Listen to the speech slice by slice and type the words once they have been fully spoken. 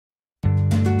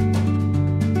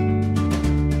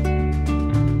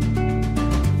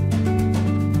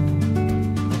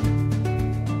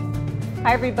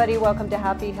Hi everybody, welcome to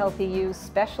Happy Healthy You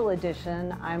Special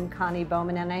Edition. I'm Connie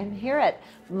Bowman and I'm here at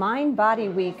Mind Body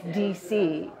Week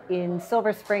DC in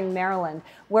Silver Spring, Maryland,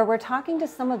 where we're talking to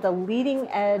some of the leading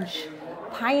edge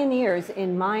pioneers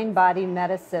in mind-body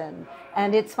medicine.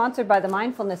 And it's sponsored by the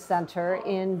Mindfulness Center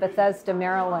in Bethesda,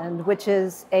 Maryland, which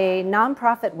is a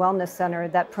nonprofit wellness center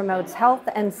that promotes health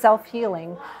and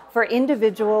self-healing for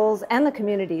individuals and the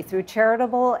community through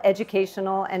charitable,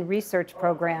 educational, and research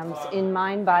programs in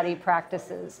mind-body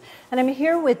practices. And I'm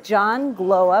here with John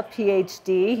Glowa,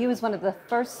 Ph.D. He was one of the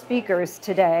first speakers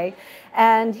today,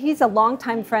 and he's a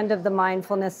longtime friend of the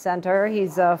Mindfulness Center.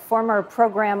 He's a former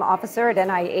program officer at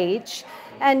NIH,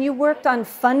 and you worked on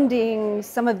funding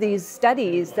some of these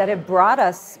studies that have brought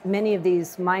us many of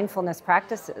these mindfulness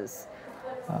practices.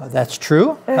 That's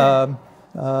true.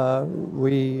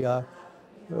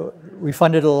 We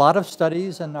funded a lot of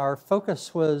studies, and our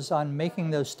focus was on making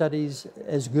those studies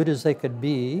as good as they could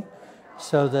be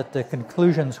so that the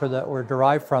conclusions that were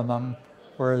derived from them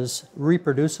were as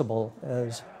reproducible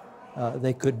as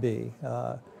they could be.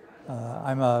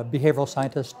 I'm a behavioral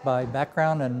scientist by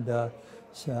background, and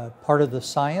part of the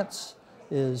science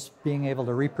is being able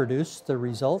to reproduce the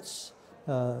results.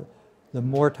 The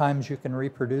more times you can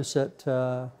reproduce it,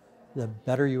 the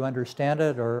better you understand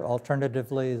it, or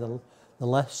alternatively, the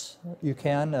less you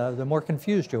can, the more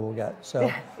confused you will get.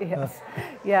 So, yes.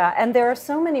 Yeah, and there are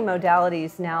so many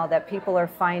modalities now that people are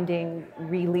finding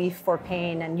relief for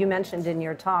pain. And you mentioned in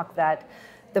your talk that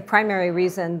the primary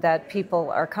reason that people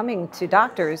are coming to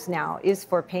doctors now is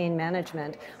for pain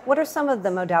management. What are some of the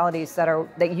modalities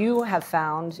that you have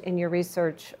found in your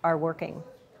research are working?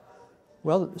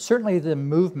 Well, certainly the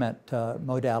movement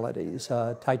modalities,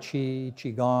 Tai Chi,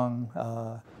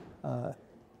 Qigong,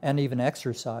 and even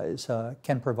exercise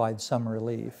can provide some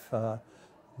relief.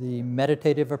 The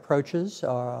meditative approaches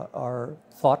are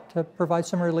thought to provide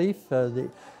some relief. The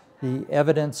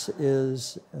evidence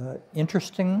is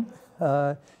interesting,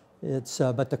 but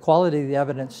the quality of the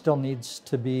evidence still needs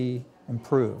to be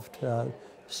improved.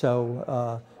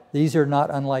 These are not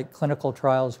unlike clinical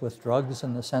trials with drugs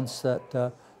in the sense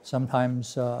that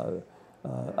sometimes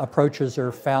approaches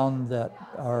are found that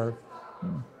are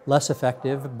less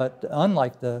effective, but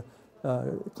unlike the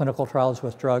clinical trials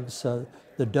with drugs,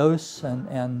 the dose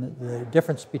and the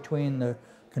difference between the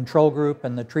control group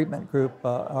and the treatment group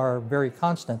are very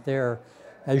constant there.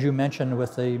 As you mentioned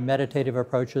with the meditative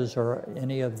approaches or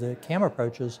any of the CAM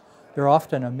approaches, they're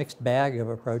often a mixed bag of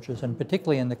approaches, and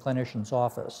particularly in the clinician's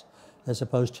office as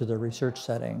opposed to the research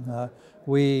setting.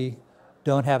 We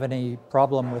don't have any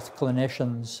problem with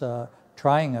clinicians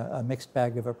trying a mixed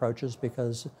bag of approaches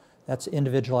because that's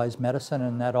individualized medicine,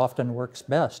 and that often works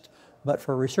best. But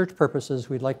for research purposes,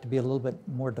 we'd like to be a little bit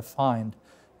more defined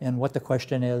in what the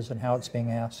question is and how it's being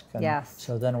asked. And yes.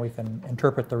 So then we can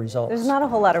interpret the results. There's not a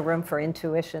whole lot of room for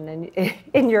intuition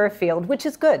in your field, which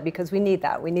is good because we need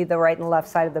that. We need the right and left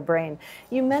side of the brain.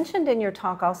 You mentioned in your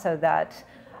talk also that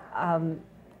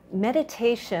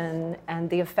meditation and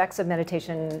the effects of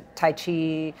meditation, Tai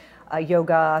Chi,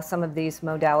 yoga, some of these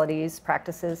modalities,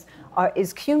 practices,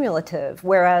 is cumulative,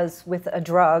 whereas with a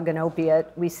drug, an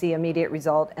opiate, we see immediate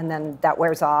result and then that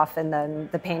wears off and then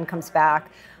the pain comes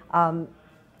back.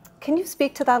 Can you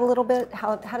speak to that a little bit?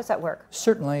 How does that work?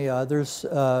 Certainly. I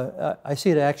see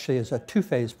it actually as a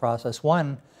two-phase process.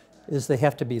 One is they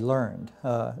have to be learned.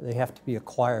 They have to be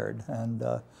acquired, and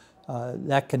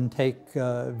that can take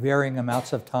varying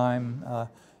amounts of time.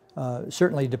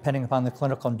 Certainly depending upon the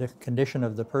clinical condition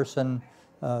of the person.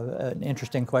 An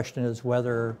interesting question is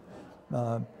whether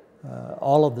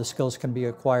all of the skills can be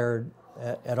acquired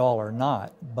at all or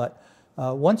not. But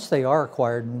once they are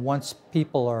acquired, and once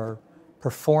people are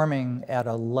performing at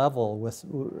a level with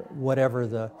whatever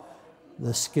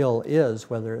the skill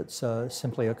is, whether it's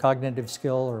simply a cognitive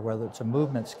skill or whether it's a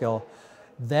movement skill,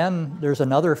 then there's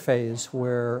another phase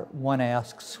where one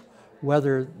asks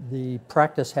whether the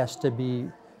practice has to be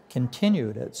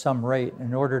continued at some rate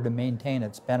in order to maintain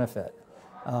its benefit.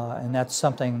 And that's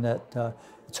something that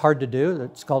it's hard to do.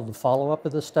 It's called the follow-up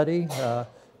of the study.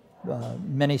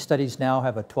 Many studies now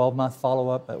have a 12-month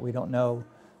follow-up, but we don't know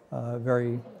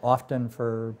very often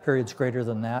for periods greater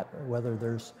than that whether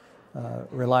there's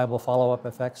reliable follow-up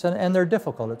effects. And they're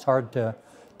difficult. It's hard to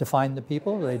find the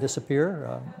people. They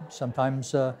disappear.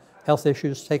 Sometimes health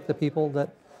issues take the people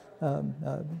that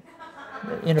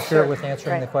interfere with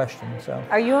answering the question. So,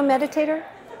 are you a meditator?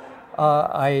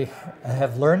 I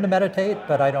have learned to meditate,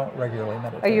 but I don't regularly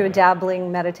meditate. Are you a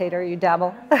dabbling meditator? You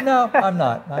dabble? No, I'm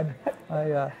not.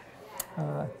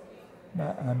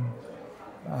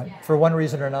 For one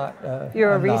reason or not,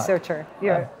 you're I'm a researcher.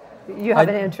 You have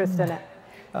an interest in it.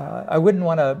 I wouldn't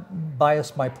want to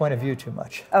bias my point of view too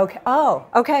much. Okay. Oh,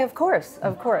 okay, of course,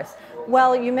 of course.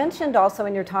 Well, you mentioned also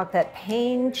in your talk that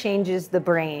pain changes the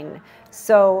brain.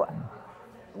 So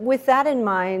with that in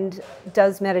mind,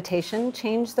 does meditation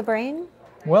change the brain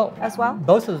Well, as well?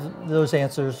 both of those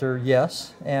answers are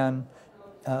yes, and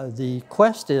the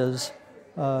quest is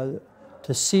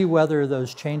to see whether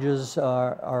those changes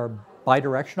are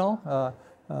bidirectional.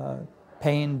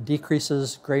 Pain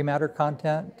decreases gray matter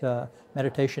content,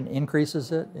 meditation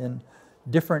increases it in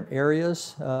different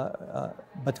areas, but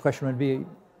the question would be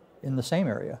in the same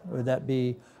area. Would that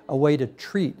be a way to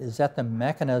treat? Is that the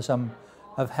mechanism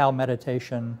of how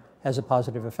meditation has a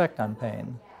positive effect on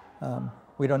pain?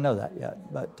 We don't know that yet,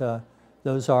 but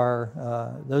those are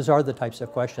the types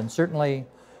of questions. Certainly,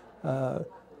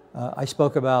 I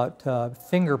spoke about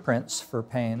fingerprints for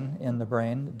pain in the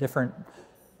brain, different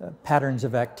patterns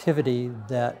of activity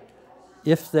that,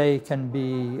 if they can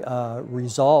be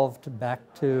resolved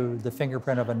back to the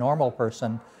fingerprint of a normal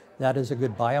person, that is a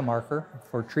good biomarker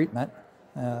for treatment.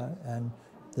 And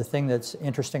the thing that's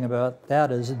interesting about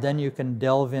that is then you can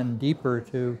delve in deeper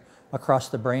to across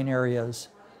the brain areas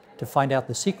to find out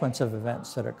the sequence of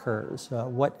events that occurs.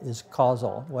 What is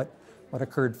causal? What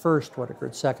occurred first? What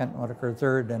occurred second? What occurred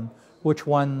third? And which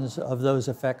ones of those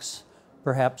effects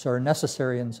perhaps are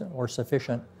necessary or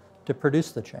sufficient to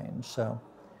produce the change. So,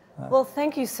 well,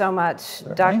 thank you so much,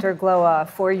 certainly. Dr. Glowa,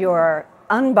 for your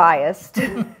unbiased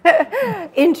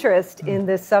interest in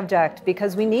this subject,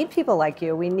 because we need people like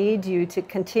you. We need you to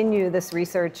continue this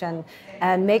research and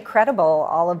make credible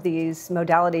all of these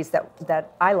modalities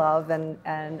that I love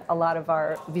and a lot of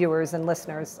our viewers and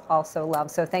listeners also love.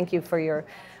 So thank you for your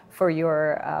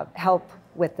help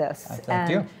with this.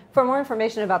 Thank you. For more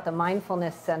information about the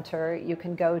Mindfulness Center, you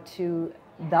can go to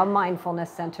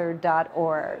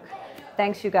themindfulnesscenter.org.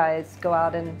 Thanks, you guys. Go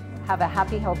out and have a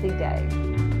happy, healthy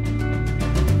day.